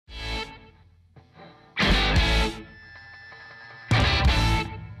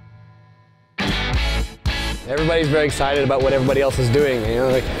Everybody's very excited about what everybody else is doing. You know,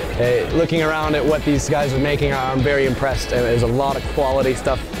 like, looking around at what these guys are making, I'm very impressed. And there's a lot of quality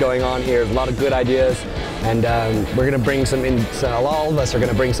stuff going on here. There's a lot of good ideas, and we're going to bring some in. So all of us are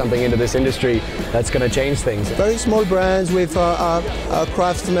going to bring something into this industry that's going to change things. Very small brands with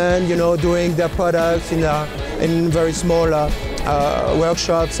craftsmen, you know, doing their products in very small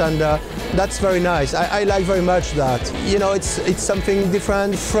workshops, and that's very nice. I like very much that. You know, it's something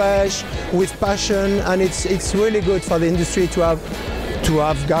different, fresh, with passion, and it's really good for the industry to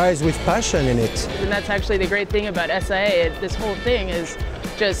have guys with passion in it. And that's actually the great thing about SIA. This whole thing is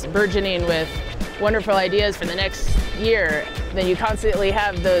just burgeoning with wonderful ideas for the next year. Then you constantly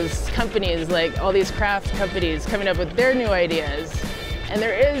have those companies, like all these craft companies, coming up with their new ideas. And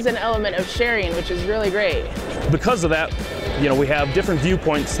there is an element of sharing, which is really great. Because of that, you know, we have different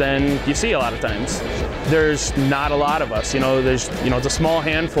viewpoints than you see a lot of times. There's not a lot of us, you know, it's a small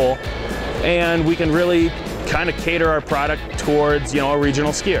handful, and we can really kind of cater our product towards, you know, a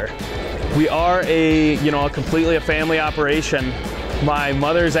regional skier. We are completely a family operation. My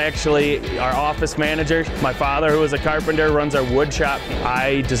mother's actually our office manager. My father, who is a carpenter, runs our wood shop.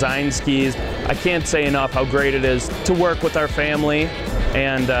 I design skis. I can't say enough how great it is to work with our family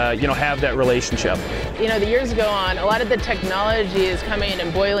and have that relationship. You know, the years go on, a lot of the technology is coming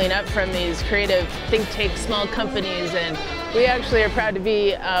and boiling up from these creative think tank small companies, and we actually are proud to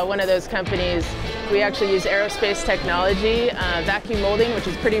be one of those companies. We actually use aerospace technology, vacuum molding, which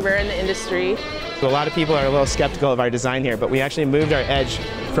is pretty rare in the industry. A lot of people are a little skeptical of our design here, but we actually moved our edge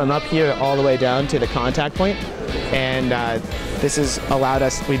from up here all the way down to the contact point, and this has allowed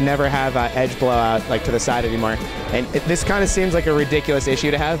us, we never have edge blowout like to the side anymore. And this kind of seems like a ridiculous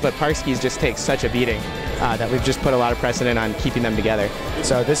issue to have, but park skis just take such a beating that we've just put a lot of precedent on keeping them together.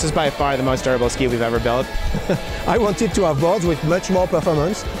 So this is by far the most durable ski we've ever built. I wanted to have boards with much more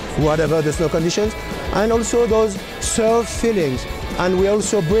performance, whatever the snow conditions, and also those surf feelings. And we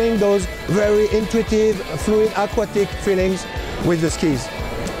also bring those very intuitive, fluid, aquatic feelings with the skis.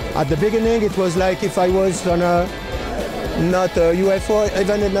 At the beginning, it was like if I was on not a UFO,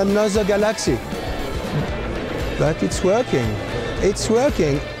 even in another galaxy. But it's working. It's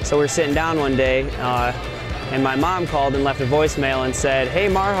working. So we're sitting down one day, and my mom called and left a voicemail and said, "Hey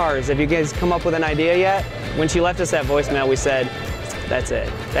Marhars, have you guys come up with an idea yet?" When she left us that voicemail, we said, "That's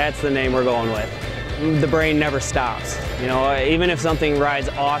it. That's the name we're going with." The brain never stops. You know, even if something rides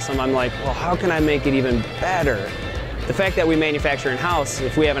awesome, I'm like, well, how can I make it even better? The fact that we manufacture in-house,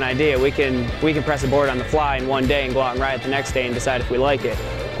 if we have an idea, we can press a board on the fly in one day and go out and ride it the next day and decide if we like it,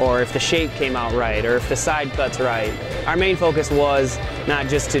 or if the shape came out right, or if the side cut's right. Our main focus was not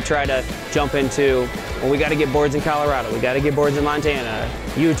just to try to jump into, well, we got to get boards in Colorado, we got to get boards in Montana,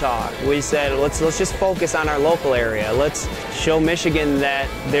 Utah. We said, let's just focus on our local area. Let's show Michigan that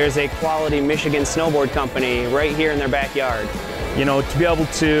there's a quality Michigan snowboard company right here in their backyard. You know, to be able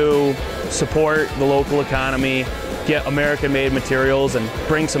to support the local economy, get American-made materials, and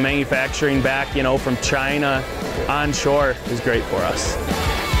bring some manufacturing back, you know, from China onshore is great for us.